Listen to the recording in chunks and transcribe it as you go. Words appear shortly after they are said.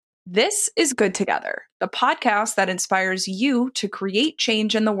This is Good Together, the podcast that inspires you to create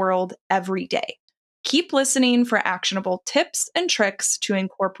change in the world every day. Keep listening for actionable tips and tricks to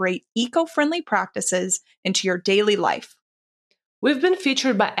incorporate eco-friendly practices into your daily life. We've been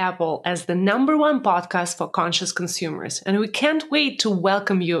featured by Apple as the #1 podcast for conscious consumers, and we can't wait to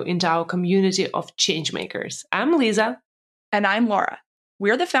welcome you into our community of changemakers. I'm Lisa. And I'm Laura.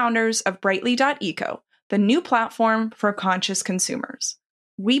 We're the founders of Brightly.eco, the new platform for conscious consumers.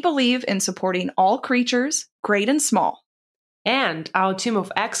 We believe in supporting all creatures, great and small. And our team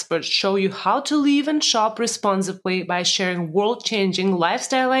of experts show you how to live and shop responsibly by sharing world-changing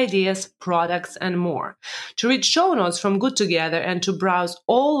lifestyle ideas, products, and more. To read show notes from Good Together and to browse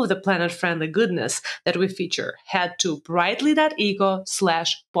all of the planet-friendly goodness that we feature, head to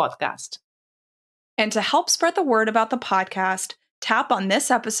brightly.eco/podcast. And to help spread the word about the podcast, tap on this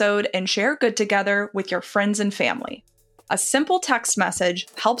episode and share Good Together with your friends and family. A simple text message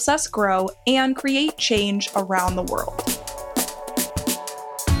helps us grow and create change around the world.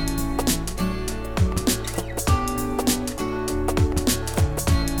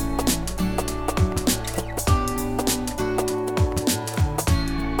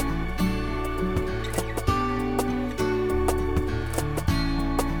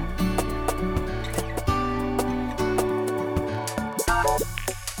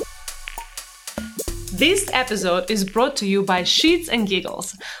 This episode is brought to you by Sheets and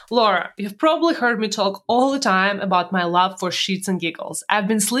Giggles. Laura, you've probably heard me talk all the time about my love for Sheets and Giggles. I've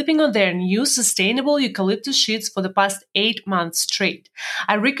been sleeping on their new sustainable eucalyptus sheets for the past 8 months straight.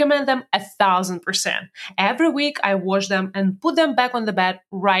 I recommend them 1,000%. Every week I wash them and put them back on the bed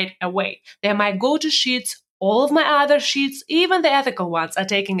right away. They're my go-to sheets. All of my other sheets, even the ethical ones, are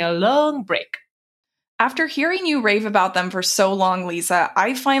taking a long break. After hearing you rave about them for so long, Lisa,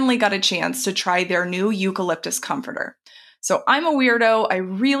 I finally got a chance to try their new eucalyptus comforter. So I'm a weirdo. I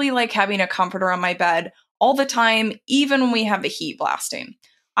really like having a comforter on my bed all the time, even when we have the heat blasting.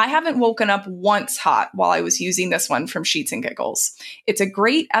 I haven't woken up once hot while I was using this one from Sheets and Giggles. It's a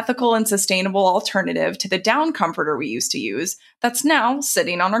great ethical and sustainable alternative to the down comforter we used to use that's now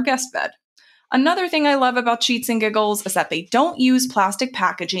sitting on our guest bed. Another thing I love about Sheets and Giggles is that they don't use plastic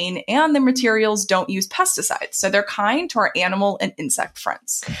packaging and the materials don't use pesticides, so they're kind to our animal and insect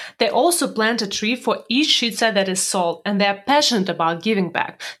friends. They also plant a tree for each sheet set that is sold, and they're passionate about giving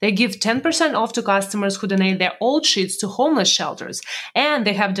back. They give 10% off to customers who donate their old sheets to homeless shelters, and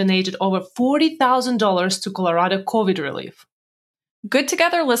they have donated over $40,000 to Colorado COVID relief. Good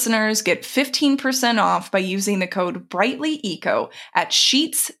Together listeners get 15% off by using the code BRIGHTLYECO at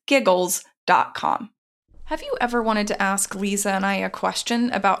sheetsgiggles.com. Have you ever wanted to ask Lisa and I a question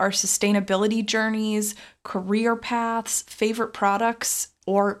about our sustainability journeys, career paths, favorite products,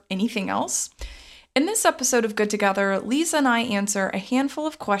 or anything else? In this episode of Good Together, Lisa and I answer a handful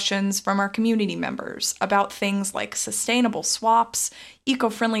of questions from our community members about things like sustainable swaps,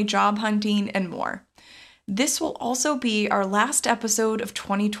 eco-friendly job hunting, and more. This will also be our last episode of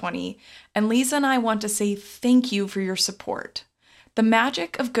 2020, and Lisa and I want to say thank you for your support. The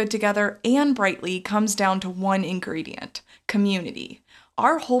magic of Good Together and Brightly comes down to one ingredient: community.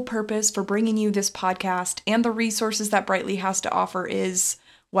 Our whole purpose for bringing you this podcast and the resources that Brightly has to offer is,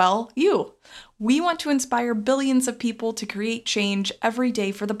 well, you. We want to inspire billions of people to create change every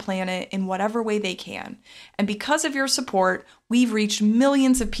day for the planet in whatever way they can. And because of your support, we've reached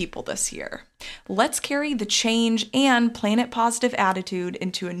millions of people this year. Let's carry the change and planet positive attitude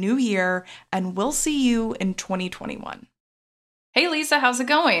into a new year, and we'll see you in 2021. Hey, Lisa, how's it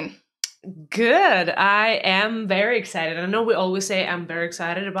going? Good. I am very excited. I know we always say I'm very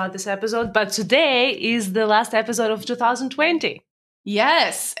excited about this episode, but today is the last episode of 2020.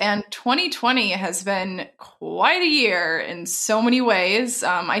 Yes, and 2020 has been quite a year in so many ways.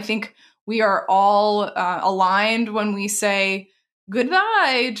 I think we are all aligned when we say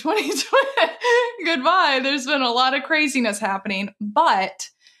goodbye, 2020. Goodbye. There's been a lot of craziness happening, but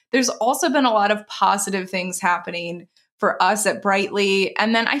there's also been a lot of positive things happening for us at Brightly.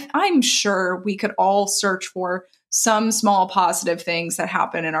 And then I'm sure we could all search for some small positive things that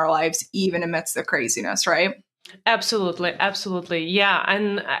happen in our lives, even amidst the craziness, right? Absolutely. Absolutely. Yeah.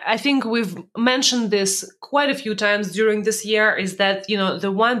 And I think we've mentioned this quite a few times during this year is that,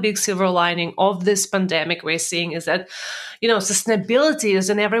 the one big silver lining of this pandemic we're seeing is that, sustainability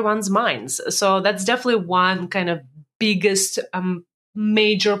is in everyone's minds. So that's definitely one kind of biggest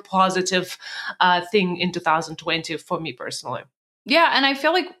major positive thing in 2020 for me personally. Yeah. And I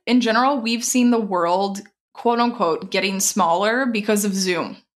feel like in general, we've seen the world, quote unquote, getting smaller because of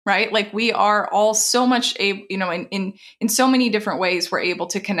Zoom, right? Like we are all so much, in so many different ways, we're able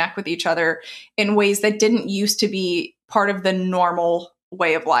to connect with each other in ways that didn't used to be part of the normal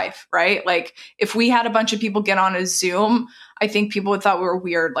way of life, right? Like if we had a bunch of people get on a Zoom, I think people would thought we were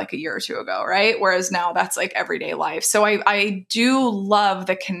weird like a year or two ago, right? Whereas now that's like everyday life. So I do love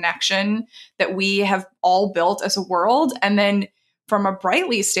the connection that we have all built as a world. And then from a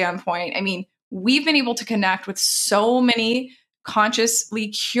Brightly standpoint, I mean, we've been able to connect with so many consciously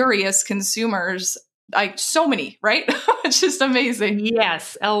curious consumers, like so many, right? It's just amazing.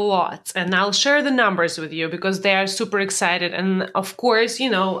 Yes, a lot. And I'll share the numbers with you because they are super excited. And of course, we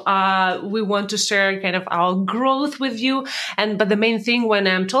want to share kind of our growth with you. But the main thing when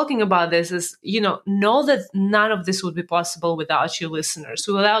I'm talking about this is, know that none of this would be possible without you listeners.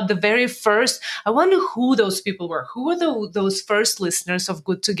 So without the very first, I wonder who those people were. Who were those first listeners of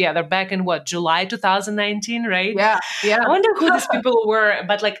Good Together back in July 2019, right? Yeah. I wonder who these people were.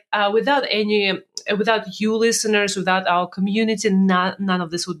 But without you listeners, without our community, none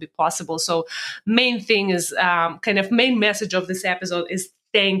of this would be possible. So main thing is main message of this episode is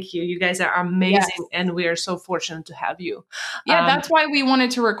thank you. You guys are amazing. And we are so fortunate to have you. Yeah, that's why we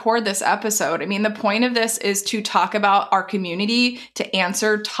wanted to record this episode. I mean, the point of this is to talk about our community, to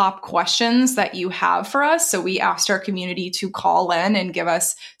answer top questions that you have for us. So we asked our community to call in and give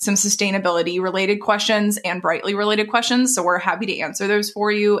us some sustainability related questions and Brightly related questions. So we're happy to answer those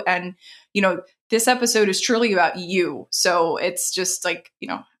for you. And, this episode is truly about you. So it's just like,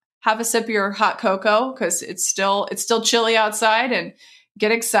 have a sip of your hot cocoa because it's still chilly outside, and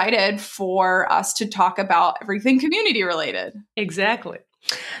get excited for us to talk about everything community related. Exactly.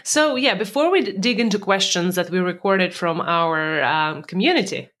 So before we dig into questions that we recorded from our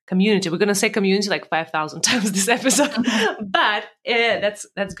community, we're going to say community like 5,000 times this episode, but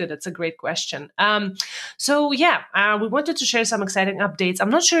that's good. That's a great question. We wanted to share some exciting updates. I'm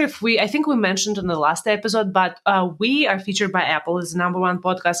not sure I think we mentioned in the last episode, but we are featured by Apple as the #1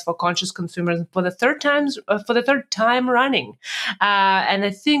 podcast for conscious consumers for the third time running. And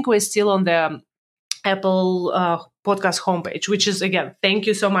I think we're still on the Apple podcast homepage, which is, again, thank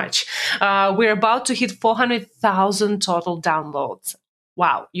you so much. We're about to hit 400,000 total downloads.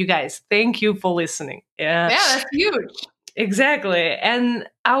 Wow, you guys, thank you for listening. Yeah, that's huge. Exactly. And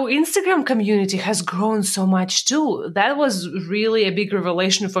our Instagram community has grown so much too. That was really a big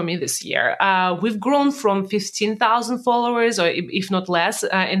revelation for me this year. We've grown from 15,000 followers, or if not less,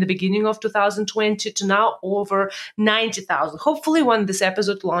 in the beginning of 2020 to now over 90,000. Hopefully when this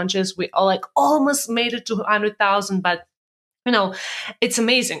episode launches, we are almost made it to 100,000, but it's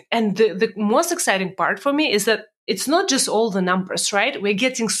amazing. And the most exciting part for me is that it's not just all the numbers, right? We're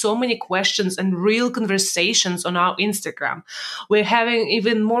getting so many questions and real conversations on our Instagram. We're having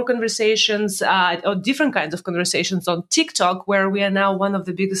even more conversations, or different kinds of conversations on TikTok, where we are now one of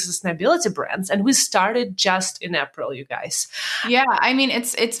the biggest sustainability brands. And we started just in April, you guys. Yeah. I mean,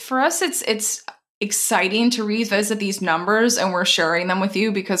 it's for us, it's exciting to revisit these numbers, and we're sharing them with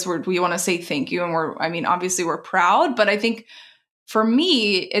you because we want to say thank you. And obviously we're proud, but I think for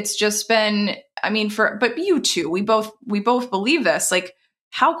me, it's just been, but you too, we both believe this. Like,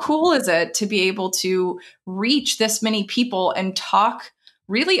 how cool is it to be able to reach this many people and talk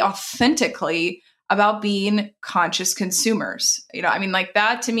really authentically about being conscious consumers?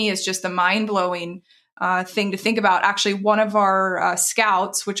 That to me is just a mind-blowing thing to think about. Actually, one of our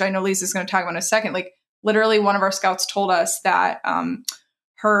scouts, which I know Lisa's going to talk about in a second, literally one of our scouts told us that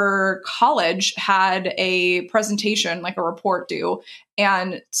her college had a presentation, like a report due,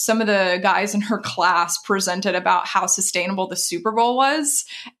 and some of the guys in her class presented about how sustainable the Super Bowl was,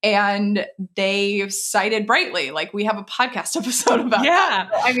 and they cited Brightly. We have a podcast episode about that.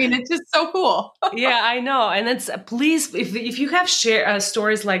 It's just so cool. Yeah, I know. And it's please, if you have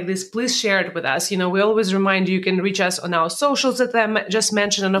stories like this, please share it with us. We always remind you can reach us on our socials that I just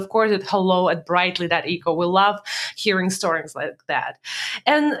mentioned, and of course at hello@brightly.eco. We love hearing stories like that.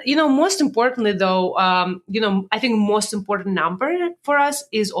 And most importantly, though, I think most important number for us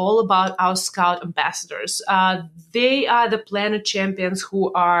is all about our Scout ambassadors. They are the planet champions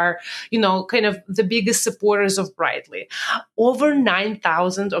who are, kind of the biggest supporters of Brightly. Over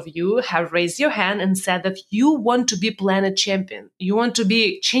 9,000 of you have raised your hand and said that you want to be planet champion. You want to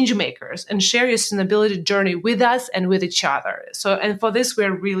be change makers and share your sustainability journey with us and with each other. So, and for this,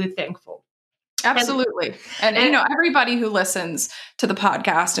 we're really thankful. Absolutely. And everybody who listens to the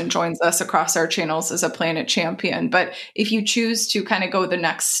podcast and joins us across our channels is a planet champion. But if you choose to kind of go the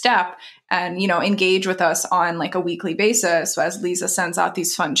next step and, engage with us on a weekly basis, as Lisa sends out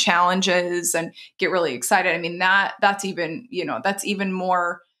these fun challenges and get really excited, that's even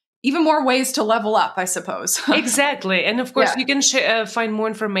more even more ways to level up, I suppose. Exactly. And of course, Yeah. you can find more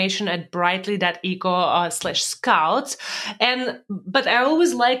information at brightly.eco/scouts. But I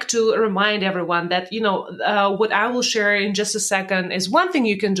always like to remind everyone that, what I will share in just a second is one thing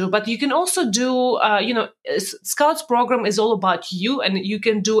you can do, but you can also do, Scouts program is all about you, and you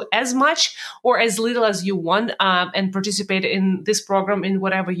can do as much or as little as you want, and participate in this program in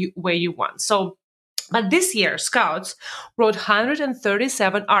whatever way you want. But this year, Scouts wrote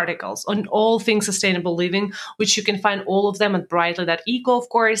 137 articles on all things sustainable living, which you can find all of them at brightly.eco, of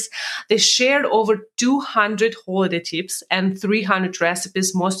course. They shared over 200 holiday tips and 300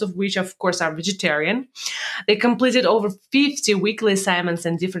 recipes, most of which, of course, are vegetarian. They completed over 50 weekly assignments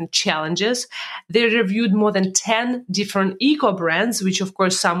and different challenges. They reviewed more than 10 different eco brands, which, of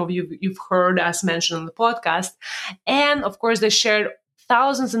course, some of you've heard us mention on the podcast. And, of course, they shared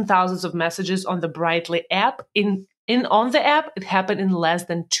thousands and thousands of messages on the Brightly app. On the app, it happened in less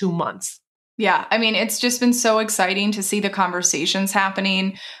than 2 months. Yeah, I mean, it's just been so exciting to see the conversations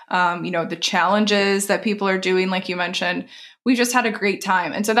happening, the challenges that people are doing, like you mentioned. We just had a great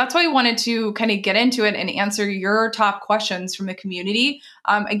time. And so that's why I wanted to kind of get into it and answer your top questions from the community.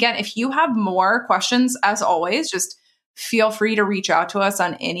 Again, if you have more questions, as always, just feel free to reach out to us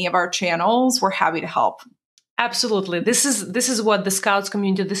on any of our channels. We're happy to help. Absolutely. This is what the Scouts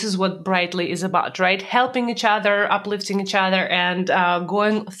community, this is what Brightly is about, right? Helping each other, uplifting each other, and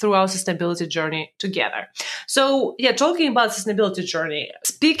going through our sustainability journey together. So yeah, talking about sustainability journey.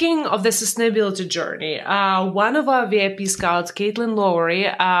 Speaking of the sustainability journey, one of our VIP Scouts, Caitlin Lowry,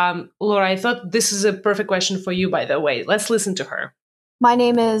 Laura, I thought this is a perfect question for you, by the way. Let's listen to her. My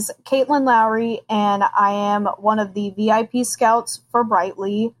name is Caitlin Lowry, and I am one of the VIP Scouts for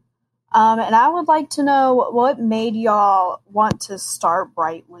Brightly. And I would like to know what made y'all want to start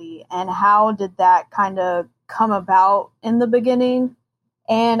Brightly, and how did that kind of come about in the beginning?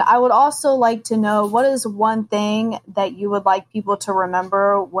 And I would also like to know, what is one thing that you would like people to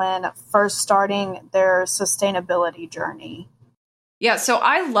remember when first starting their sustainability journey? Yeah, so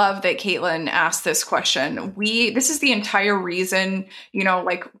I love that Caitlin asked this question. This is the entire reason,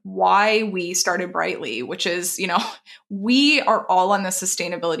 why we started Brightly, which is, we are all on the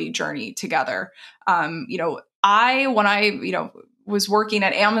sustainability journey together. When I was working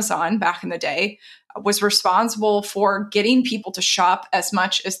at Amazon back in the day, was responsible for getting people to shop as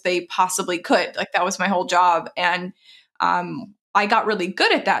much as they possibly could. Like, that was my whole job. And I got really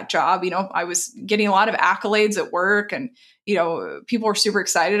good at that job. I was getting a lot of accolades at work, and people were super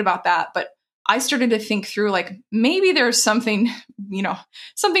excited about that. But I started to think through, like, maybe there's something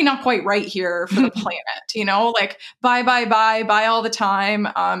not quite right here for the planet, like buy all the time,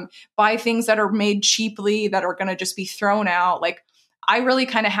 buy things that are made cheaply that are going to just be thrown out. Like, I really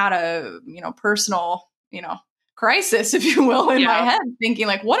kind of had a, personal, crisis, if you will, in my head, thinking,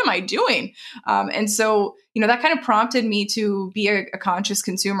 like, what am I doing? And so, that kind of prompted me to be a conscious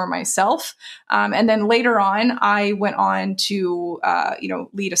consumer myself. And then later on, I went on to,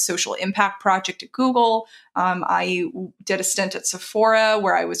 lead a social impact project at Google. I did a stint at Sephora,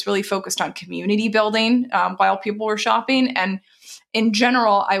 where I was really focused on community building while people were shopping. And in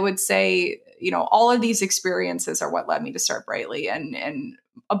general, I would say, all of these experiences are what led me to start Brightly. And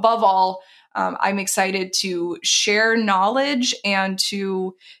above all, I'm excited to share knowledge and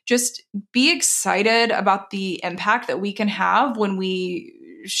to just be excited about the impact that we can have when we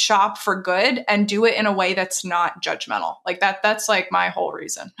shop for good and do it in a way that's not judgmental. Like that's like my whole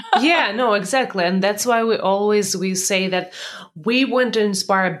reason. Yeah, no, exactly. And that's why we say that we want to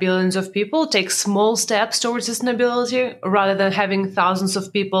inspire billions of people, take small steps towards sustainability, rather than having thousands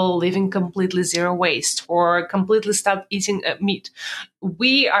of people living completely zero waste or completely stop eating meat.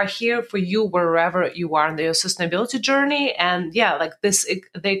 We are here for you wherever you are in your sustainability journey. And yeah, like the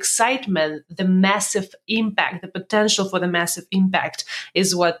excitement, the massive impact, the potential for the massive impact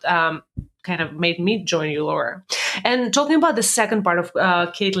is what kind of made me join you, Laura. And talking about the second part of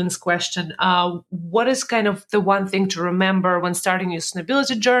Caitlin's question, what is kind of the one thing to remember when starting your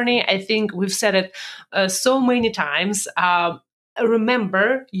sustainability journey? I think we've said it so many times.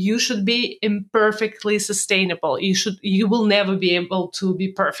 Remember, you should be imperfectly sustainable. You will never be able to be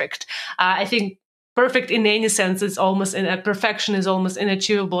perfect. I think perfect in any sense is perfection is almost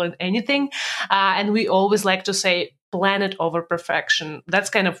inachievable in anything. And we always like to say planet over perfection. That's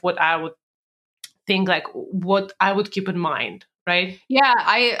kind of what I would think, like what I would keep in mind. Right? Yeah,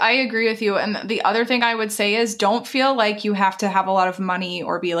 I agree with you. And the other thing I would say is, don't feel like you have to have a lot of money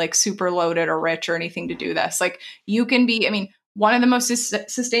or be like super loaded or rich or anything to do this. Like, you can be, one of the most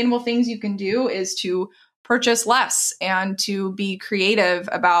sustainable things you can do is to purchase less and to be creative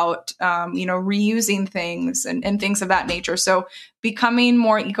about, reusing things and things of that nature. So becoming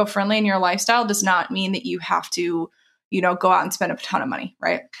more eco-friendly in your lifestyle does not mean that you have to, go out and spend a ton of money,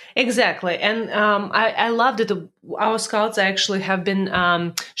 right? Exactly. And I love that our scouts actually have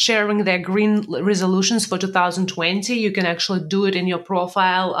been sharing their green resolutions for 2020. You can actually do it in your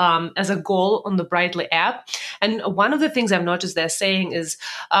profile as a goal on the Brightly app. And one of the things I've noticed they're saying is,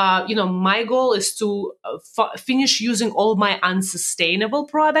 my goal is to finish using all my unsustainable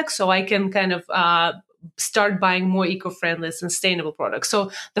products so I can kind of start buying more eco-friendly, sustainable products. So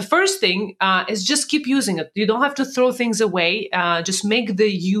the first thing is just keep using it. You don't have to throw things away. Just make the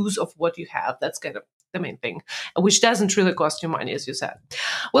use of what you have. That's kind of the main thing, which doesn't really cost you money, as you said.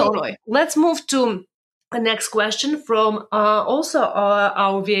 Well, Totally. Let's move to the next question from also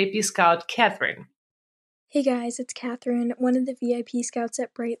our VIP scout, Catherine. Hey guys, it's Catherine, one of the VIP scouts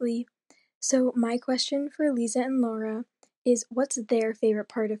at Brightly. So my question for Lisa and Laura is, what's their favorite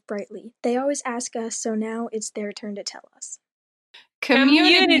part of Brightly? They always ask us, so now it's their turn to tell us.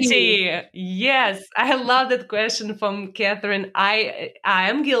 Community. Yes, I love that question from Catherine. I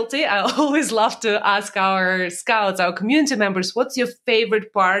am guilty. I always love to ask our scouts, our community members, what's your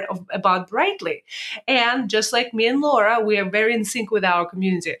favorite part about Brightly? And just like me and Laura, we are very in sync with our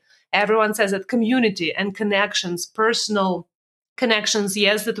community. Everyone says that community and connections, personal connections,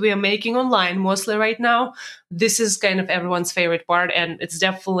 yes, that we are making online mostly right now. This is kind of everyone's favorite part, and it's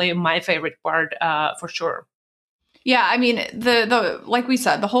definitely my favorite part for sure. Yeah, I mean, the like we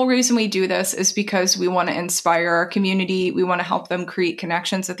said, the whole reason we do this is because we want to inspire our community. We want to help them create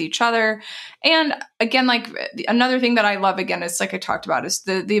connections with each other. And again, like another thing that I love, again, is like I talked about, is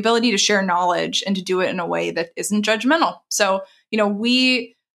the ability to share knowledge and to do it in a way that isn't judgmental. So,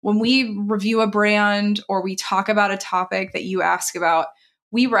 when we review a brand or we talk about a topic that you ask about,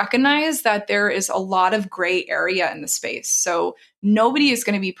 we recognize that there is a lot of gray area in the space. So nobody is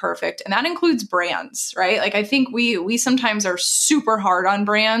going to be perfect. And that includes brands, right? Like I think we sometimes are super hard on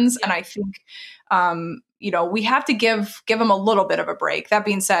brands. And I think, we have to give them a little bit of a break. That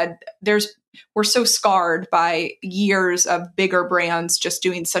being said, we're so scarred by years of bigger brands just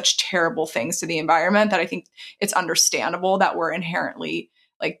doing such terrible things to the environment that I think it's understandable that we're inherently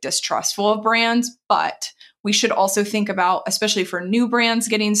like distrustful of brands. But we should also think about, especially for new brands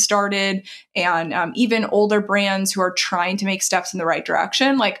getting started and even older brands who are trying to make steps in the right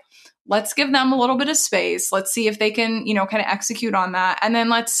direction, like let's give them a little bit of space. Let's see if they can, kind of execute on that. And then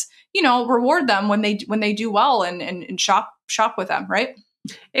let's, reward them when they do well and shop with them, right?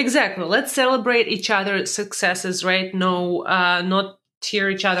 Exactly. Let's celebrate each other's successes, right? No, not tear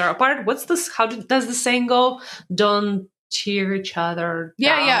each other apart. What's this? How does the saying go? Don't tear each other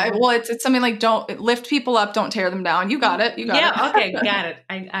down. Yeah. Well, it's something like don't lift people up, don't tear them down. You got it. Okay, got it.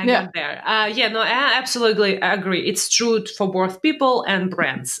 I got there. I absolutely agree. It's true for both people and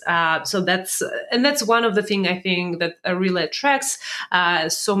brands. So that's one of the things I think that really attracts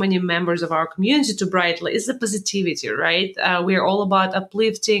so many members of our community to Brightly is the positivity, right? We're all about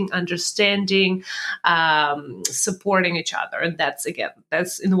uplifting, understanding, supporting each other. And that's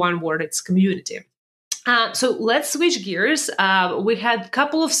in one word, it's community. So let's switch gears. We had a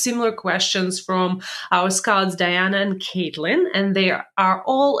couple of similar questions from our scouts, Diana and Caitlin, and they are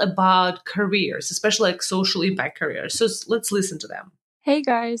all about careers, especially like social impact careers. So let's listen to them. Hey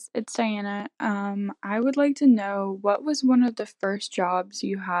guys, it's Diana. I would like to know, what was one of the first jobs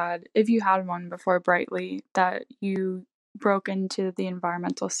you had, if you had one before Brightly, that you broke into the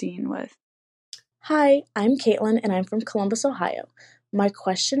environmental scene with? Hi, I'm Caitlin and I'm from Columbus, Ohio. My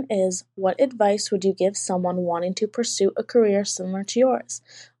question is, what advice would you give someone wanting to pursue a career similar to yours?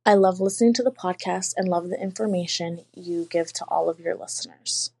 I love listening to the podcast and love the information you give to all of your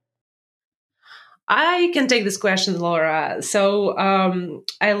listeners. I can take this question, Laura. So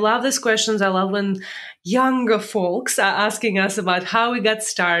I love these questions. I love when younger folks are asking us about how we got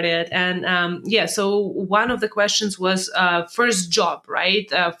started. And so one of the questions was first job,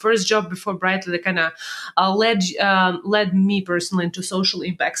 right? First job before Brightly that kind of led me personally into social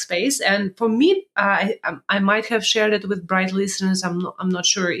impact space. And for me, I might have shared it with Brightly listeners. I'm not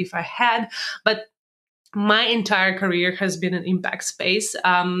sure if I had, but my entire career has been an impact space.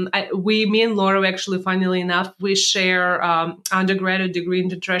 Me and Laura, actually, funnily enough, we share undergraduate degree in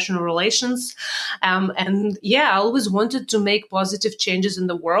international relations. I always wanted to make positive changes in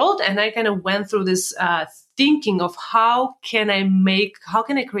the world. And I kind of went through this thinking of how can I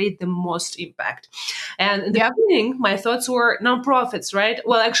create the most impact? And in the beginning, my thoughts were nonprofits, right?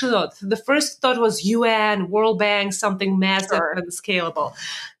 Well, actually, no. The first thought was UN, World Bank, something massive and scalable.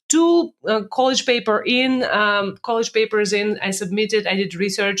 2 college papers in, I submitted, I did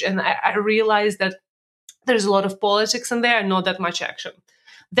research, and I realized that There's a lot of politics in there and not that much action.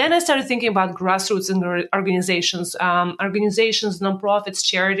 Then I started thinking about grassroots organizations, nonprofits,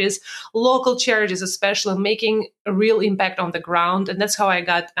 charities, local charities, especially making a real impact on the ground. And that's how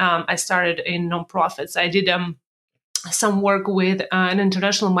I started in nonprofits. I did some work with an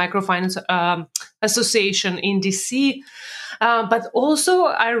international microfinance association in DC. But also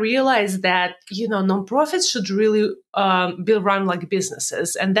I realized that, nonprofits should really be run like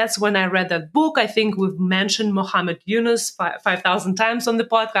businesses. And that's when I read that book. I think we've mentioned Muhammad Yunus 5,000 times on the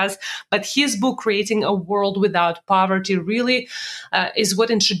podcast, but his book, Creating a World Without Poverty, really is what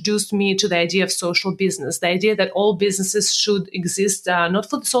introduced me to the idea of social business, the idea that all businesses should exist not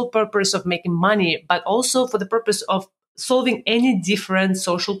for the sole purpose of making money, but also for the purpose of solving any different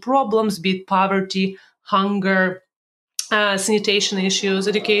social problems, be it poverty, hunger, sanitation issues,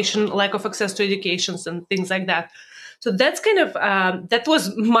 education, lack of access to educations and things like that. So that's kind of, that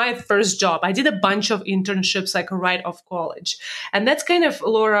was my first job. I did a bunch of internships like right off college. And that's kind of,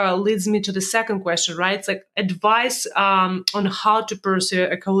 Laura, leads me to the second question, right? It's like advice on how to pursue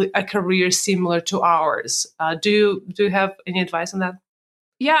a career similar to ours. Do you have any advice on that?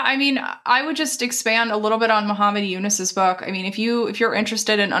 Yeah, I mean, I would just expand a little bit on Muhammad Yunus's book. I mean, if you're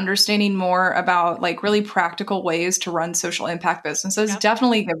interested in understanding more about like really practical ways to run social impact businesses,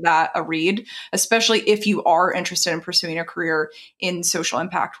 definitely give that a read, especially if you are interested in pursuing a career in social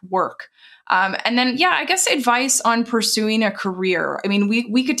impact work. And then, I guess advice on pursuing a career. I mean,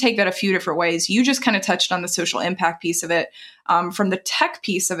 we could take that a few different ways. You just kind of touched on the social impact piece of it. From the tech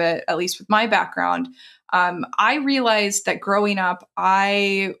piece of it, at least with my background, I realized that growing up,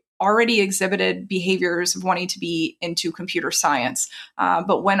 I already exhibited behaviors of wanting to be into computer science.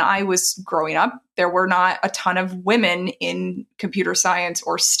 But when I was growing up, there were not a ton of women in computer science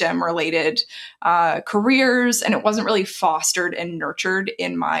or STEM related careers, and it wasn't really fostered and nurtured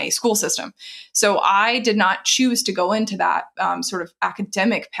in my school system. So I did not choose to go into that sort of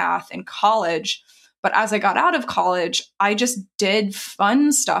academic path in college. But as I got out of college, I just did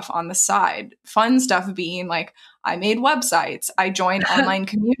fun stuff on the side. Fun stuff being like, I made websites. I joined online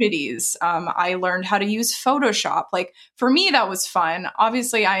communities. I learned how to use Photoshop. Like for me, that was fun.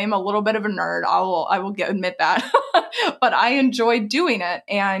 Obviously, I am a little bit of a nerd. I will admit that, but I enjoyed doing it.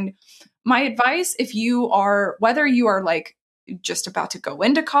 And my advice, whether you are like just about to go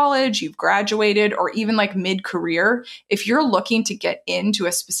into college, you've graduated, or even like mid-career, if you're looking to get into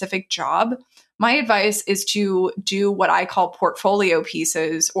a specific job, my advice is to do what I call portfolio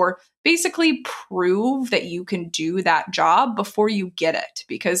pieces, or basically prove that you can do that job before you get it,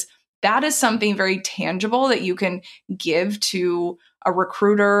 because that is something very tangible that you can give to a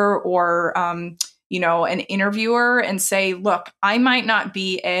recruiter or, an interviewer and say, look, I might not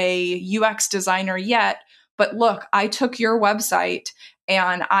be a UX designer yet, but look, I took your website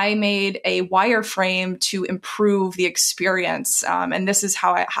and I made a wireframe to improve the experience. And this is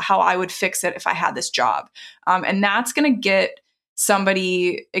how I would fix it if I had this job. And that's going to get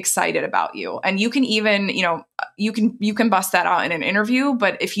somebody excited about you. And you can even, you can bust that out in an interview.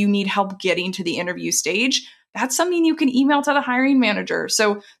 But if you need help getting to the interview stage, that's something you can email to the hiring manager.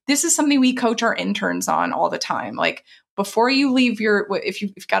 So this is something we coach our interns on all the time. Like, before you leave if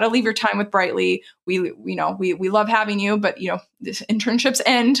you've got to leave your time with Brightly, we love having you, but this internships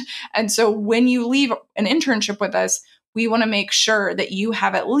end. And so when you leave an internship with us, we want to make sure that you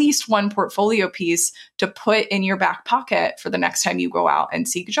have at least one portfolio piece to put in your back pocket for the next time you go out and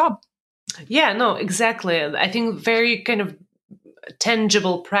seek a job. Yeah, no, exactly. I think very kind of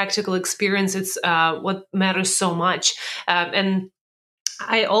tangible, practical experience. It's what matters so much. And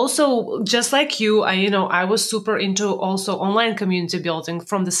I also, just like you, I was super into also online community building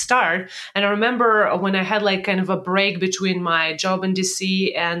from the start. And I remember when I had like kind of a break between my job in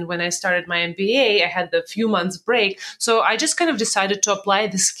DC and when I started my MBA, I had the few months break. So I just kind of decided to apply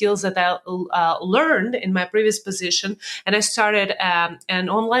the skills that I learned in my previous position. And I started an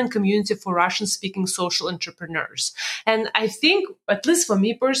online community for Russian-speaking social entrepreneurs. And I think, at least for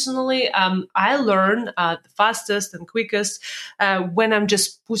me personally, I learn the fastest and quickest when I'm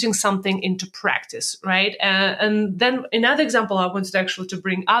just putting something into practice, right? And then another example I wanted actually to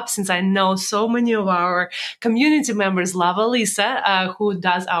bring up, since I know so many of our community members love Alisa, who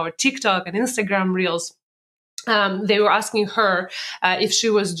does our TikTok and Instagram reels. They were asking her if she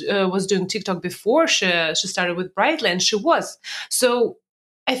was doing TikTok before she started with Brightly, and she was. So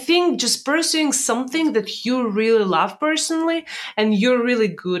I think just pursuing something that you really love personally and you're really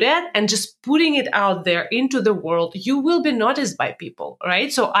good at and just putting it out there into the world, you will be noticed by people,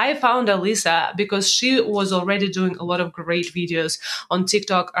 right? So I found Alisa because she was already doing a lot of great videos on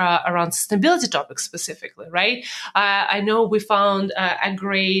TikTok around sustainability topics specifically, right? I know we found a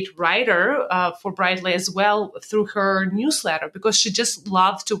great writer for Brightly as well through her newsletter because she just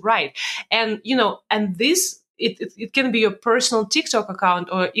loved to write. And, and this, it can be your personal TikTok account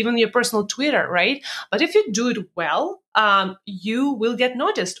or even your personal Twitter, right? But if you do it well, you will get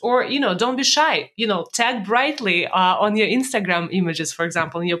noticed. Or, don't be shy. Tag Brightly on your Instagram images, for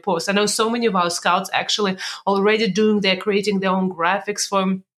example, in your posts. I know so many of our scouts actually already creating their own graphics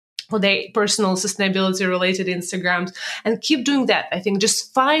for their personal sustainability related Instagrams, and keep doing that. I think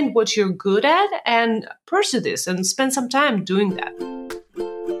just find what you're good at and pursue this and spend some time doing that.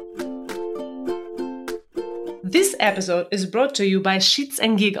 This episode is brought to you by Sheets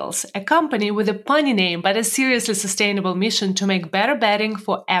and Giggles, a company with a punny name but a seriously sustainable mission to make better bedding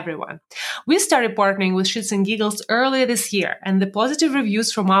for everyone. We started partnering with Sheets and Giggles earlier this year, and the positive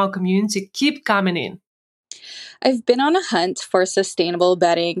reviews from our community keep coming in. I've been on a hunt for sustainable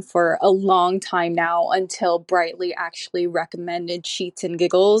bedding for a long time now until Brightly actually recommended Sheets and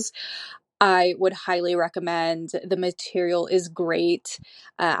Giggles. I would highly recommend. The material is great.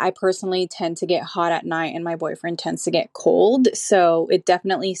 I personally tend to get hot at night and my boyfriend tends to get cold. So it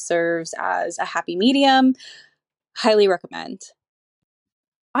definitely serves as a happy medium. Highly recommend.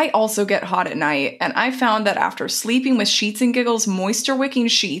 I also get hot at night, and I found that after sleeping with Sheets and Giggles moisture-wicking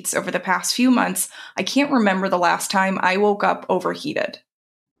sheets over the past few months, I can't remember the last time I woke up overheated.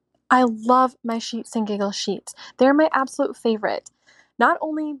 I love my Sheets and Giggles sheets. They're my absolute favorite. Not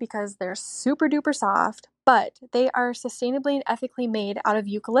only because they're super duper soft, but they are sustainably and ethically made out of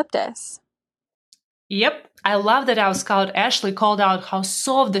eucalyptus. Yep, I love that our scout Ashley called out how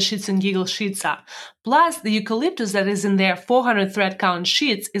soft the Sheets and Giggles sheets are. Plus, the eucalyptus that is in their 400 thread count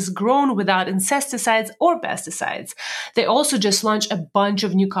sheets is grown without insecticides or pesticides. They also just launched a bunch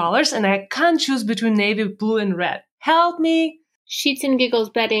of new colors, and I can't choose between navy blue and red. Help me! Sheets and Giggles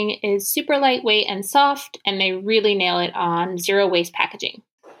bedding is super lightweight and soft, and they really nail it on zero waste packaging.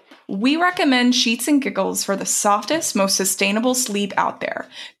 We recommend Sheets and Giggles for the softest, most sustainable sleep out there.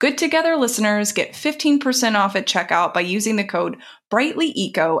 Good Together listeners get 15% off at checkout by using the code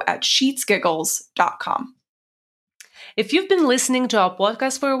BrightlyEco at sheetsgiggles.com. If you've been listening to our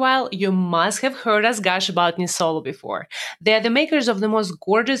podcast for a while, you must have heard us gush about Nisolo before. They are the makers of the most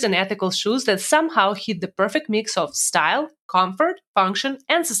gorgeous and ethical shoes that somehow hit the perfect mix of style, comfort, function,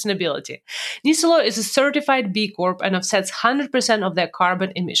 and sustainability. Nisolo is a certified B Corp and offsets 100% of their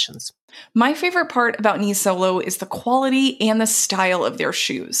carbon emissions. My favorite part about Nisolo is the quality and the style of their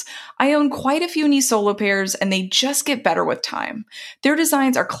shoes. I own quite a few Nisolo pairs, and they just get better with time. Their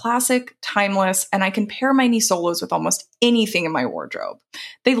designs are classic, timeless, and I can pair my Nisolos with almost anything in my wardrobe.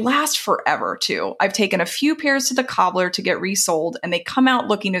 They last forever, too. I've taken a few pairs to the cobbler to get resold, and they come out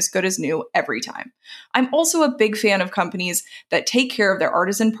looking as good as new every time. I'm also a big fan of companies that take care of their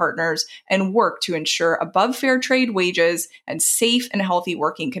artisan partners and work to ensure above fair trade wages and safe and healthy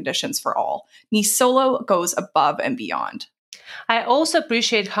working conditions for all. Nisolo goes above and beyond. I also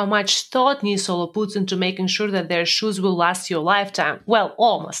appreciate how much thought Nisolo puts into making sure that their shoes will last you a lifetime. Well,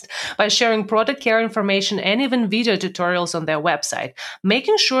 almost. By sharing product care information and even video tutorials on their website.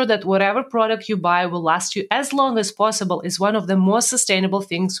 Making sure that whatever product you buy will last you as long as possible is one of the most sustainable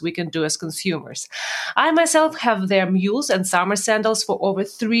things we can do as consumers. I myself have their mules and summer sandals for over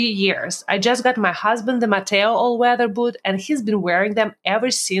 3 years. I just got my husband the Mateo all-weather boot, and he's been wearing them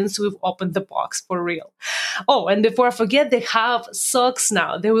ever since we've opened the box, for real. Oh, and before I forget, they have socks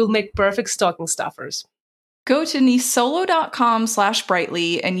now. They will make perfect stocking stuffers. Go to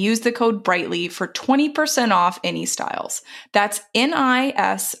nisolo.com/brightly and use the code brightly for 20% off any styles. That's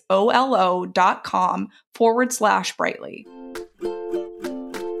nisolo.com/brightly.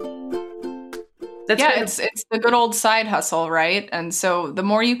 It's the good old side hustle, right? And so the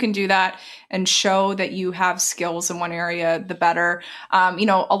more you can do that and show that you have skills in one area, the better. A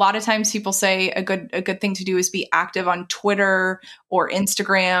lot of times people say a good thing to do is be active on Twitter or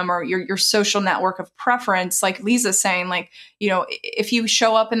Instagram or your social network of preference. Like Lisa's saying, if you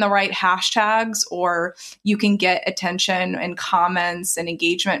show up in the right hashtags, or you can get attention and comments and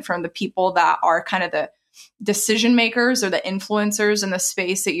engagement from the people that are kind of the decision makers or the influencers in the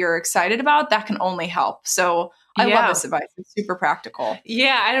space that you're excited about, that can only help. So I love this advice. It's super practical.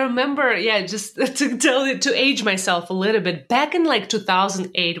 Yeah, I remember, just to tell you, to age myself a little bit, back in like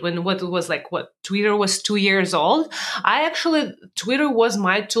 2008, when Twitter was 2 years old, Twitter was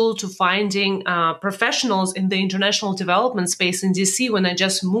my tool to finding professionals in the international development space in DC. When I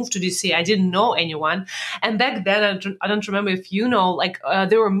just moved to DC, I didn't know anyone. And back then, I don't remember if you know,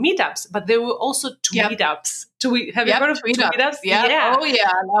 there were meetups, but there were also tweetups. Have you heard of tweetups? Yeah. Oh, yeah.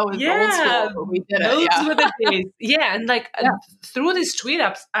 That was old school, but we did those it. were the days. Yeah. And through these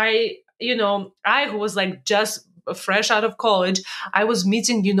tweetups, I who was like just fresh out of college, I was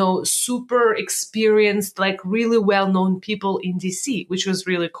meeting, super experienced, like really well-known people in DC, which was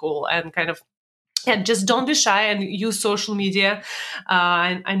really cool and kind of, just don't be shy and use social media.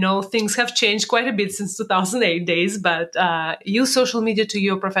 I know things have changed quite a bit since 2008 days, but use social media to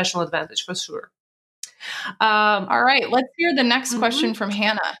your professional advantage for sure. All right, let's hear the next question from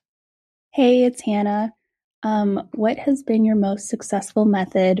Hannah. Hey, it's Hannah. What has been your most successful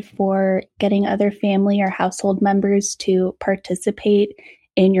method for getting other family or household members to participate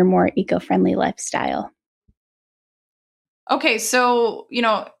in your more eco-friendly lifestyle? Okay, so,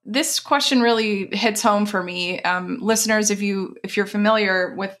 this question really hits home for me. Listeners, if you're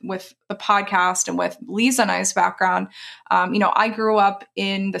familiar with the podcast and with Lisa and I's background, I grew up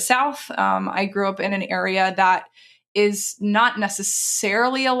in the South. I grew up in an area that is not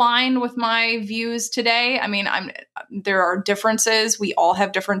necessarily aligned with my views today. I mean, there are differences. We all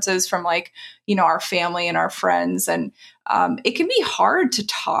have differences from our family and our friends. And it can be hard to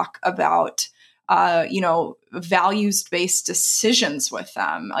talk about values-based decisions with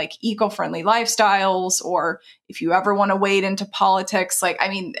them, like eco-friendly lifestyles, or if you ever want to wade into politics,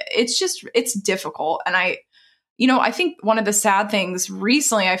 it's difficult. And I think one of the sad things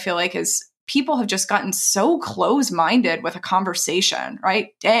recently, I feel like, is people have just gotten so close-minded with a conversation, right?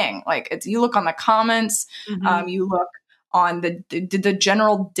 Dang, you look on the comments, you look on the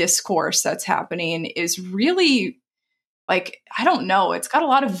general discourse that's happening is really, I don't know, it's got a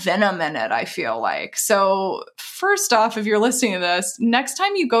lot of venom in it, I feel like. So first off, if you're listening to this, next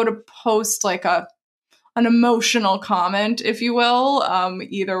time you go to post an emotional comment, if you will,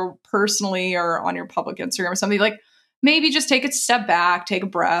 either personally or on your public Instagram or something, maybe just take a step back, take a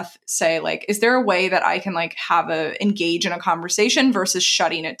breath, say, is there a way that I can engage in a conversation versus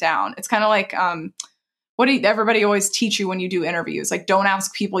shutting it down? It's kind of like, what do everybody always teach you when you do interviews? Don't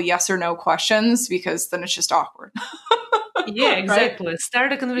ask people yes or no questions, because then it's just awkward. Yeah, exactly. Right?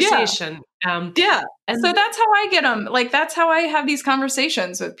 Start a conversation. Yeah. And so that's how I get them. That's how I have these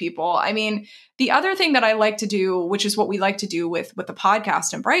conversations with people. I mean, the other thing that I like to do, which is what we like to do with the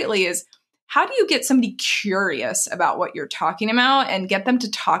podcast and Brightly, is how do you get somebody curious about what you're talking about and get them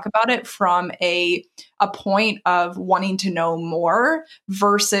to talk about it from a point of wanting to know more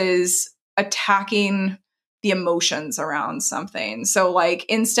versus attacking the emotions around something. So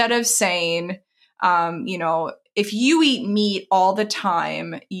instead of saying, if you eat meat all the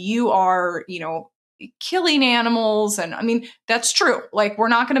time, you are, killing animals. And I mean, that's true. We're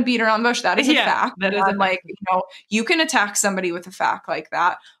not going to beat around the bush. That is a fact. That is you can attack somebody with a fact like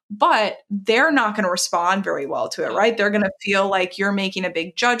that, but they're not going to respond very well to it, right? They're going to feel like you're making a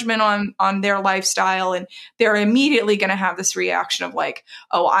big judgment on their lifestyle. And they're immediately going to have this reaction of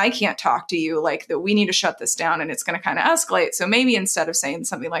oh, I can't talk to you, that we need to shut this down. And it's going to kind of escalate. So maybe instead of saying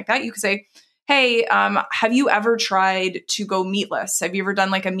something like that, you could say, hey, have you ever tried to go meatless? Have you ever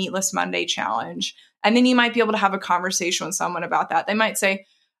done a Meatless Monday challenge? And then you might be able to have a conversation with someone about that. They might say,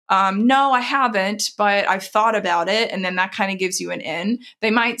 no, I haven't, but I've thought about it. And then that kind of gives you an in. They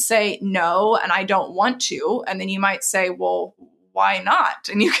might say, no, and I don't want to. And then you might say, well, why not?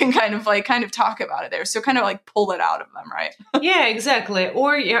 And you can kind of talk about it there. So kind of pull it out of them, right? Yeah, exactly.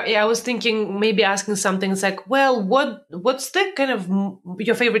 Or I was thinking maybe asking something well, what's the kind of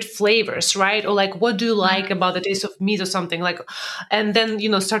your favorite flavors, right? Or what do you like about the taste of meat or something and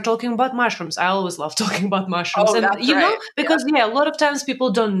then, start talking about mushrooms. I always love talking about mushrooms. Oh, and that's right. Because a lot of times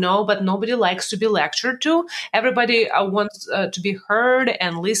people don't know, but nobody likes to be lectured to. Everybody wants to be heard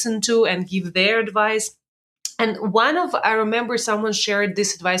and listened to and give their advice. And I remember someone shared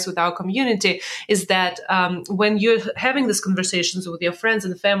this advice with our community is that when you're having these conversations with your friends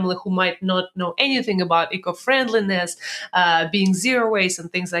and family who might not know anything about eco-friendliness, being zero waste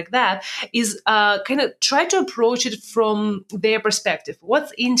and things like that, is kind of try to approach it from their perspective.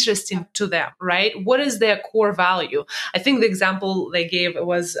 What's interesting to them, right? What is their core value? I think the example they gave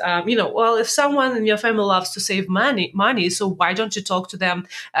was, if someone in your family loves to save money, so why don't you talk to them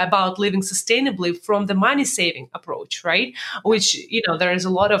about living sustainably from the money saving saving approach, right? Which, there is a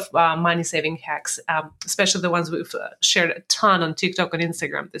lot of money saving hacks, especially the ones we've shared a ton on TikTok and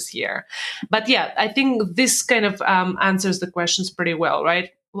Instagram this year. But yeah, I think this kind of answers the questions pretty well, right,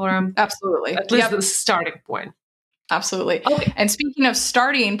 Laura? Absolutely. At least the starting point. Absolutely. Okay. And speaking of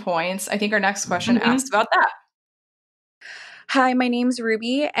starting points, I think our next question asked about that. Hi, my name's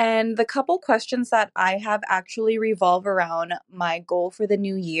Ruby, and the couple questions that I have actually revolve around my goal for the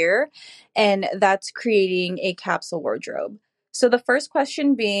new year, and that's creating a capsule wardrobe. So the first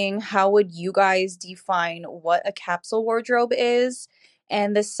question being, how would you guys define what a capsule wardrobe is?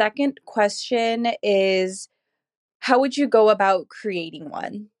 And the second question is, how would you go about creating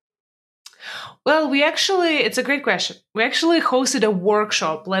one? Well, it's a great question. We actually hosted a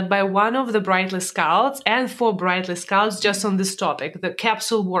workshop led by one of the Brightly Scouts and for Brightly Scouts just on this topic, the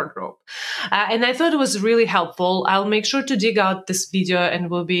capsule wardrobe. And I thought it was really helpful. I'll make sure to dig out this video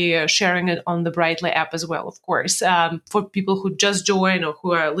and we'll be sharing it on the Brightly app as well, of course, for people who just joined or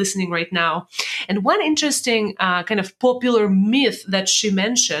who are listening right now. And one interesting kind of popular myth that she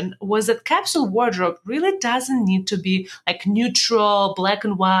mentioned was that capsule wardrobe really doesn't need to be like neutral, black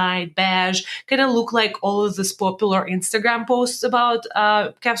and white, beige, kind of look like all of these popular Instagram posts about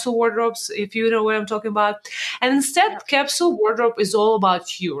capsule wardrobes, if you know what I'm talking about. And instead, capsule wardrobe is all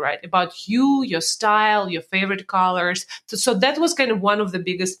about you, right? About you, your style, your favorite colors. So that was kind of one of the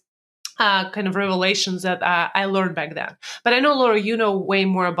biggest kind of revelations that I learned back then. But I know, Laura, you know way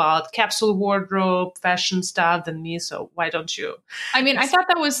more about capsule wardrobe, fashion stuff than me. So why don't you? I mean, I thought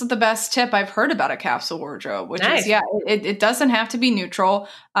that was the best tip I've heard about a capsule wardrobe, which Nice. is, it doesn't have to be neutral.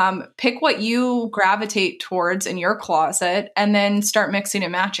 Pick what you gravitate towards in your closet and then start mixing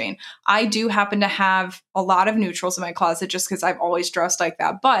and matching. I do happen to have a lot of neutrals in my closet just because I've always dressed like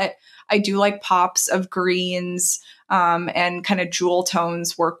that. But I do like pops of greens, and kind of jewel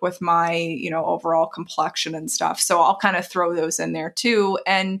tones work with my, overall complexion and stuff. So I'll kind of throw those in there too.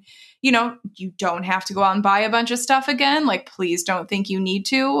 And, you don't have to go out and buy a bunch of stuff again. Like, please don't think you need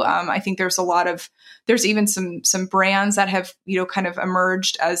to. I think there's even some brands that have, kind of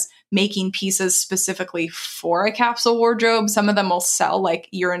emerged as making pieces specifically for a capsule wardrobe. Some of them will sell like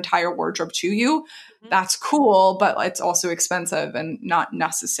your entire wardrobe to you. That's cool, but it's also expensive and not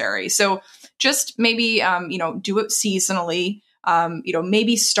necessary. So just maybe, do it seasonally.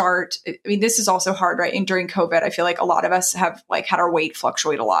 Maybe start. I mean, this is also hard, right? And during COVID, I feel like a lot of us have like had our weight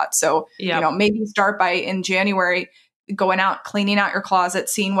fluctuate a lot. So, maybe start by in January, going out, cleaning out your closet,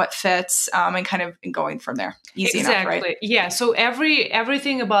 seeing what fits, and kind of going from there. Easy enough, right? Yeah. So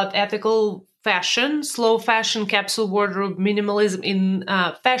everything about ethical fashion, slow fashion, capsule wardrobe, minimalism in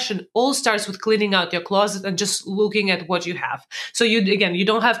fashion all starts with cleaning out your closet and just looking at what you have. So you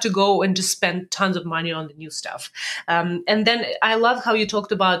don't have to go and just spend tons of money on the new stuff. And then I love how you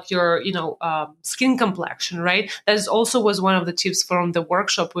talked about your, skin complexion, right? That also was one of the tips from the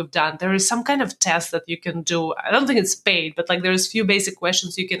workshop we've done. There is some kind of test that you can do. I don't think it's paid, but like there's a few basic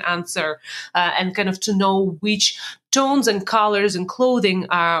questions you can answer and kind of to know which tones and colors and clothing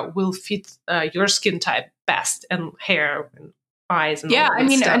will fit your skin type best, and hair and eyes. And all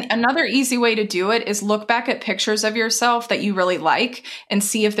that stuff. Another easy way to do it is look back at pictures of yourself that you really like and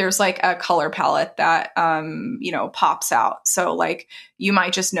see if there's like a color palette that, pops out. So like you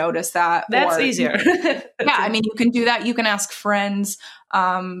might just notice that. That's easier. You can do that. You can ask friends.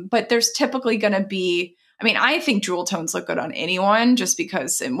 But there's typically going to be, I think jewel tones look good on anyone just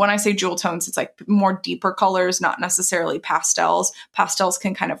because when I say jewel tones, it's like more deeper colors, not necessarily pastels. Pastels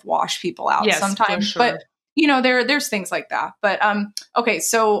can kind of wash people out sometimes, sure. But there's things like that. But okay,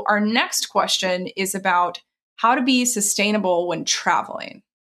 so our next question is about how to be sustainable when traveling.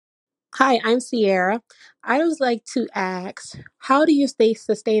 Hi, I'm Sierra. I would like to ask, how do you stay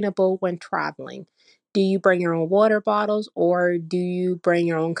sustainable when traveling? Do you bring your own water bottles or do you bring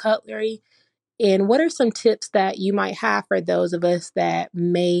your own cutlery? And what are some tips that you might have for those of us that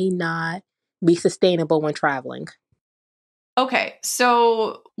may not be sustainable when traveling? Okay,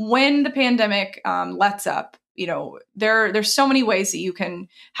 so when the pandemic lets up, there's so many ways that you can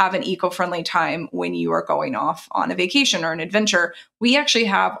have an eco-friendly time when you are going off on a vacation or an adventure. We actually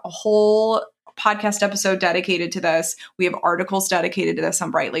have a whole podcast episode dedicated to this. We have articles dedicated to this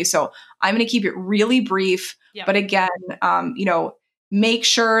on Brightly. So I'm going to keep it really brief. Yeah. But again, make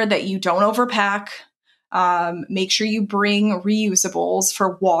sure that you don't overpack. Make sure you bring reusables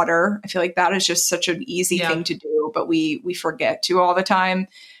for water. I feel like that is just such an easy thing to do, but we forget to all the time.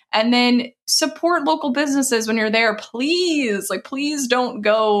 And then support local businesses when you're there. Please don't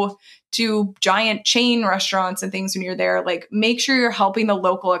go to giant chain restaurants and things when you're there. Like, make sure you're helping the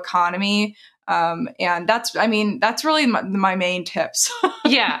local economy. And that's really my main tips.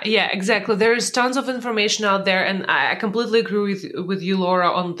 yeah, exactly. There's tons of information out there, and I completely agree with you, Laura,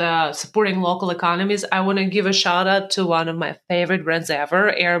 on the supporting local economies. I want to give a shout out to one of my favorite brands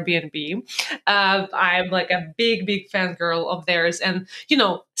ever, Airbnb. I'm like a big fangirl of theirs, and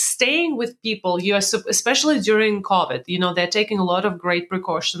staying with people, especially during COVID, they're taking a lot of great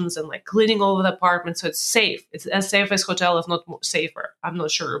precautions and like cleaning all of the apartments, so it's safe. It's as safe as hotel, if not more safer. I'm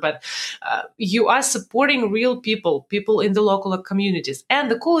not sure, but you are supporting real people in the local communities. And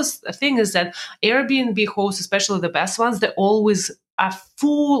the coolest thing is that Airbnb hosts, especially the best ones, they always are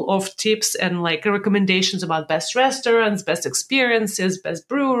full of tips and like recommendations about best restaurants, best experiences, best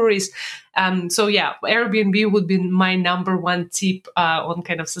breweries. So yeah, Airbnb would be my number one tip on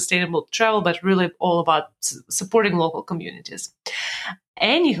kind of sustainable travel, but really all about supporting local communities.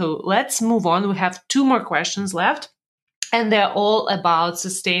 Anywho, let's move on. We have 2 more questions left, and they're all about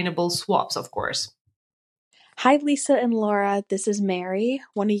sustainable swaps, of course. Hi, Lisa and Laura. This is Mary,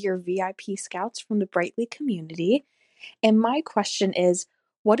 one of your VIP scouts from the Brightly community. And my question is,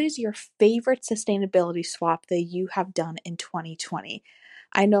 what is your favorite sustainability swap that you have done in 2020?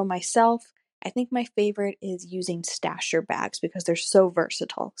 I know myself, I think my favorite is using stasher bags because they're so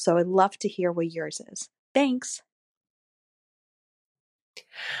versatile. So I'd love to hear what yours is. Thanks.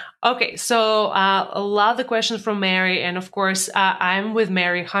 Okay, so I love the question from Mary. And of course, I'm with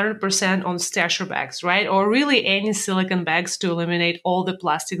Mary 100% on stasher bags, right? Or really any silicone bags to eliminate all the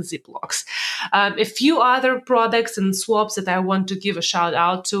plastic Ziplocs. A few other products and swaps that I want to give a shout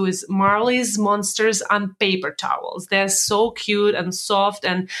out to is Marley's Monsters on paper towels. They're so cute and soft,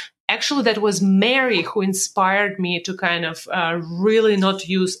 and actually, that was Mary who inspired me to kind of really not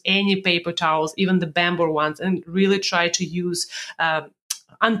use any paper towels, even the bamboo ones, and really try to use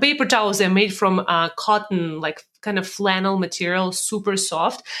on paper towels. They're made from cotton, like kind of flannel material, super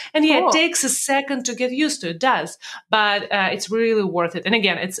soft. And yeah, It takes a second to get used to. It does, but it's really worth it. And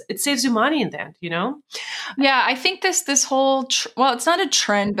again, it saves you money in the end, Yeah, I think this whole it's not a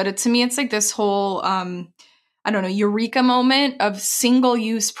trend, but to me, it's like this whole eureka moment of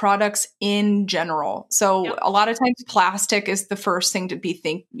single-use products in general. So a lot of times plastic is the first thing to be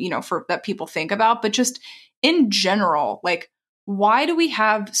that people think about, but just in general, like, why do we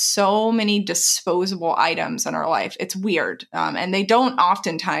have so many disposable items in our life? It's weird. And they don't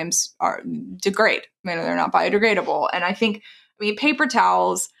oftentimes degrade. They're not biodegradable. And I think, paper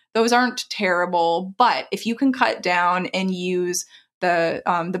towels, those aren't terrible, but if you can cut down and use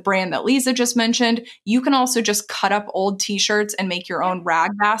the brand that Lisa just mentioned, you can also just cut up old t-shirts and make your own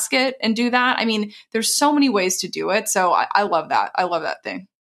rag basket and do that. There's so many ways to do it. So I love that. I love that thing.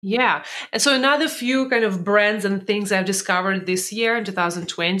 Yeah. And so another few kind of brands and things I've discovered this year in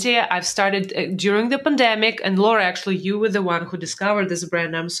 2020, I've started during the pandemic. And Laura, actually, you were the one who discovered this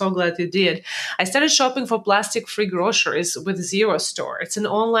brand. I'm so glad you did. I started shopping for plastic-free groceries with Zero Store. It's an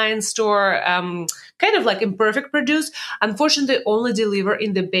online store, kind of like Imperfect Produce. Unfortunately, they only deliver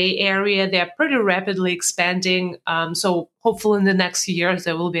in the Bay Area. They're pretty rapidly expanding. So hopefully in the next few years,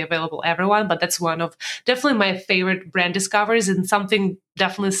 they will be available everyone. But that's one of definitely my favorite brand discoveries, and something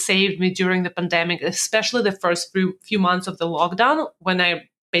definitely saved me during the pandemic, especially the first few months of the lockdown when I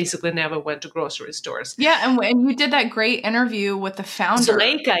basically never went to grocery stores. Yeah, and you did that great interview with the founder.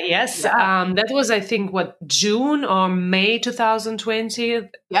 Zuleika, yes. Yeah. That was, I think, June or May 2020?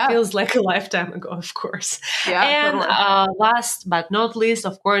 Yeah. Feels like a lifetime ago, of course. Yeah, and totally. Last but not least,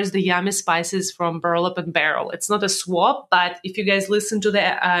 of course, the Yummy Spices from Burlap and Barrel. It's not a swap, but if you guys listen to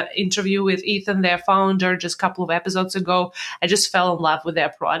the interview with Ethan, their founder, just a couple of episodes ago, I just fell in love with their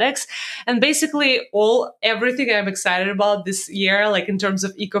products. And basically everything I'm excited about this year, like in terms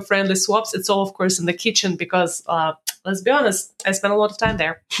of eco-friendly swaps, it's all, of course, in the kitchen because let's be honest, I spend a lot of time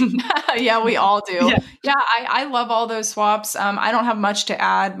there. Yeah, we all do. Yeah, I love all those swaps. I don't have much to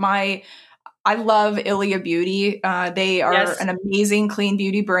add. I love Ilia Beauty. They are an amazing clean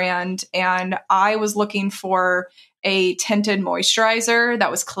beauty brand. And I was looking for a tinted moisturizer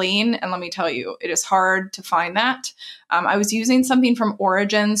that was clean. And let me tell you, it is hard to find that. I was using something from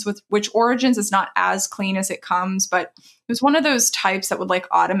Origins, which Origins is not as clean as it comes, but it was one of those types that would like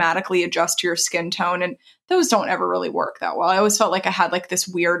automatically adjust to your skin tone. And those don't ever really work that well. I always felt like I had like this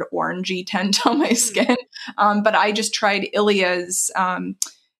weird orangey tint on my skin. But I just tried Ilia's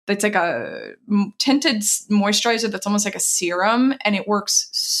it's like a tinted moisturizer that's almost like a serum, and it works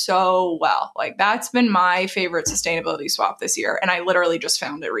so well. Like that's been my favorite sustainability swap this year, and I literally just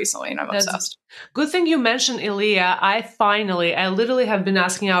found it recently, and I'm obsessed. Good thing you mentioned Ilia. I literally have been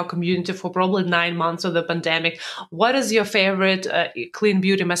asking our community for probably 9 months of the pandemic, what is your favorite clean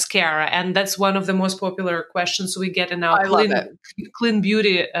beauty mascara? And that's one of the most popular questions we get in our clean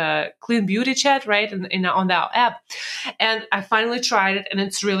beauty chat, right? On our app. And I finally tried it, and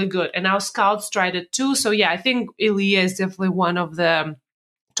it's really good. And our scouts tried it too. So yeah, I think Ilia is definitely one of the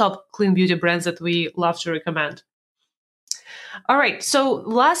top clean beauty brands that we love to recommend. All right. So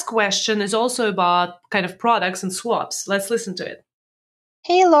last question is also about kind of products and swaps. Let's listen to it.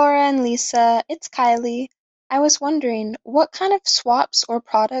 Hey, Laura and Lisa, it's Kylie. I was wondering, what kind of swaps or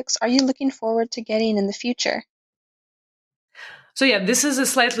products are you looking forward to getting in the future? So yeah, this is a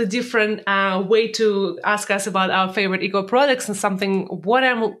slightly different way to ask us about our favorite eco products and what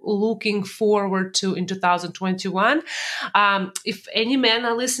I'm looking forward to in 2021. If any men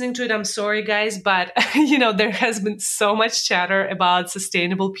are listening to it, I'm sorry guys, but there has been so much chatter about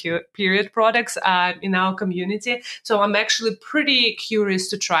sustainable period products in our community. So I'm actually pretty curious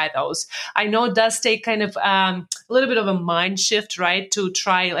to try those. I know it does take kind of a little bit of a mind shift, right? To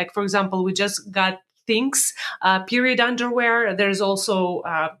try, like, for example, we just got Thinx period underwear. There's also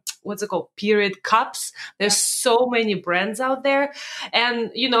what's it called, period cups. There's so many brands out there,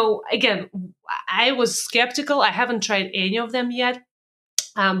 and again, I was skeptical. I haven't tried any of them yet,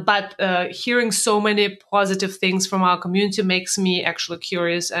 but hearing so many positive things from our community makes me actually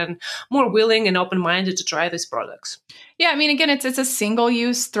curious and more willing and open-minded to try these products. Yeah, I mean, again, it's a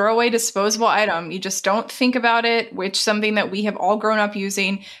single-use, throwaway, disposable item. You just don't think about it, which something that we have all grown up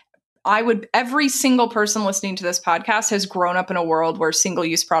using. Every single person listening to this podcast has grown up in a world where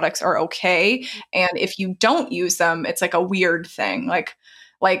single-use products are okay. And if you don't use them, it's like a weird thing. Like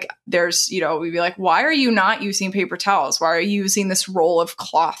there's, we'd be like, why are you not using paper towels? Why are you using this roll of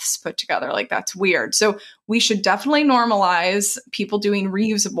cloths put together? Like, that's weird. So we should definitely normalize people doing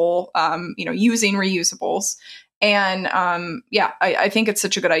reusable, using reusables. And I think it's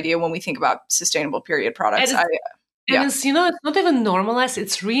such a good idea when we think about sustainable period products. And it's not even normalized,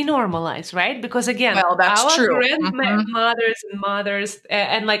 it's renormalized, right? Because again, that's our true. grandmothers and mothers,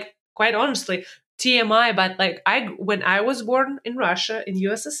 and like, quite honestly, TMI, but like when I was born in Russia, in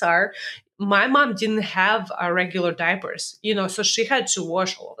USSR, my mom didn't have regular diapers, so she had to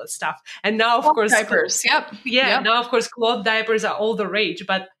wash all that stuff. And now, of course, diapers. Yep. Now, of course, cloth diapers are all the rage.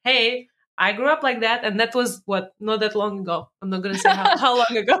 But hey, I grew up like that, and that was not that long ago. I'm not going to say how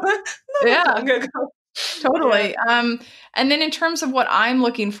long ago. Long ago. Totally. Yeah. And then in terms of what I'm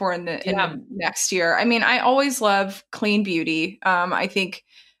looking for in the next year, I mean, I always love clean beauty. I think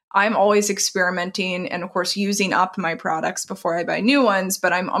I'm always experimenting and, of course, using up my products before I buy new ones.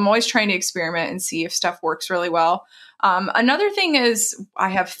 But I'm always trying to experiment and see if stuff works really well. Another thing is I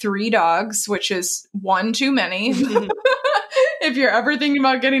have 3 dogs, which is one too many. If you're ever thinking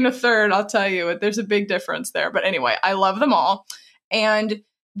about getting a third, I'll tell you, there's a big difference there. But anyway, I love them all. And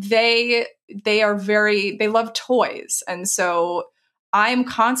they love toys. And so I'm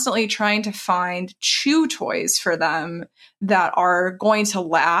constantly trying to find chew toys for them that are going to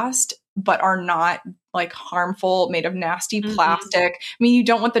last, but are not like harmful, made of nasty plastic. I mean, you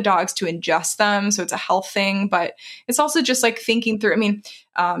don't want the dogs to ingest them, so it's a health thing, but it's also just like thinking through. I mean,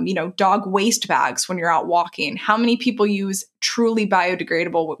 dog waste bags when you're out walking. How many people use truly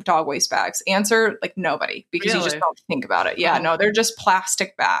biodegradable dog waste bags? Answer, like, nobody, because you just don't think about it. Yeah, no, they're just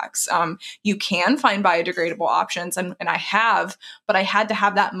plastic bags. You can find biodegradable options, and I have, but I had to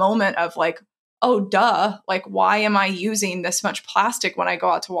have that moment of like, oh, duh, like, why am I using this much plastic when I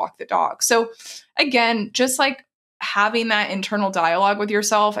go out to walk the dog? So again, just like having that internal dialogue with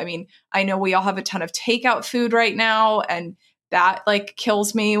yourself. I mean, I know we all have a ton of takeout food right now, and that like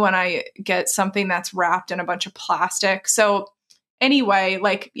kills me when I get something that's wrapped in a bunch of plastic. So anyway,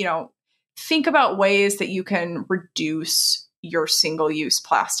 like, think about ways that you can reduce your single-use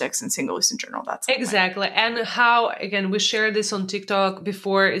plastics and single-use in general. That's exactly. And how, again, we shared this on TikTok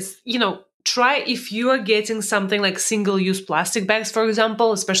before, is, try, if you are getting something like single-use plastic bags, for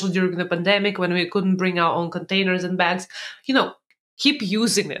example, especially during the pandemic when we couldn't bring our own containers and bags, keep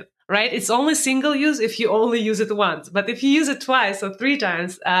using it, right? It's only single-use if you only use it once. But if you use it twice or 3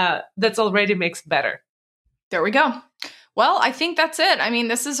 times, that's already makes it better. There we go. Well, I think that's it. I mean,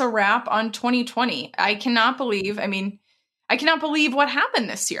 this is a wrap on 2020. I cannot believe what happened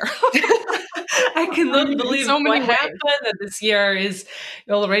this year. I cannot believe what happened, that this year is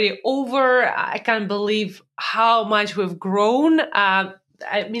already over. I can't believe how much we've grown. I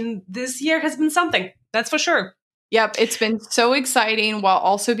mean, this year has been something, that's for sure. Yep, it's been so exciting while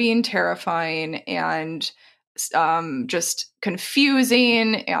also being terrifying and just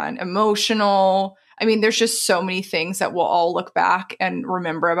confusing and emotional. I mean, there's just so many things that we'll all look back and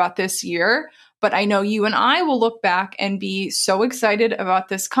remember about this year. But I know you and I will look back and be so excited about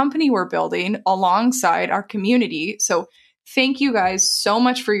this company we're building alongside our community. So thank you guys so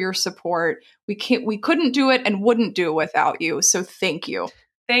much for your support. We couldn't do it and wouldn't do it without you. So thank you.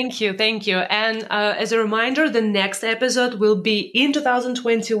 Thank you. And as a reminder, the next episode will be in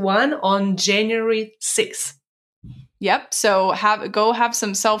 2021 on January 6th. Yep. So go have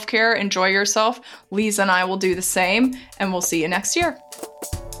some self-care, enjoy yourself. Lisa and I will do the same, and we'll see you next year.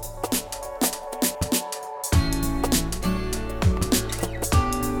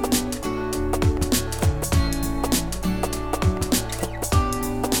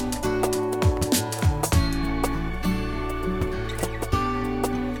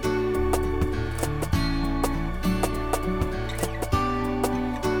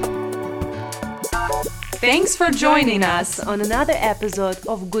 Thanks for joining us on another episode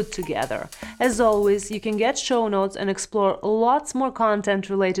of Good Together. As always, you can get show notes and explore lots more content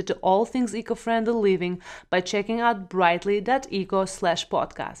related to all things eco-friendly living by checking out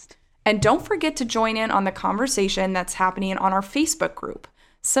brightly.eco/podcast. And don't forget to join in on the conversation that's happening on our Facebook group.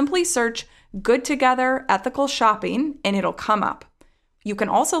 Simply search Good Together Ethical Shopping and it'll come up. You can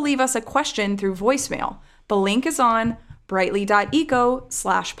also leave us a question through voicemail. The link is on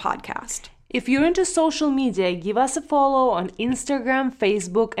brightly.eco/podcast. If you're into social media, give us a follow on Instagram,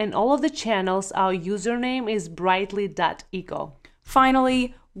 Facebook, and all of the channels. Our username is brightly.eco.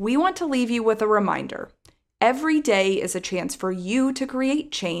 Finally, we want to leave you with a reminder. Every day is a chance for you to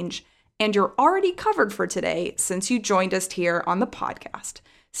create change, and you're already covered for today since you joined us here on the podcast.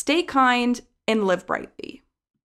 Stay kind and live brightly.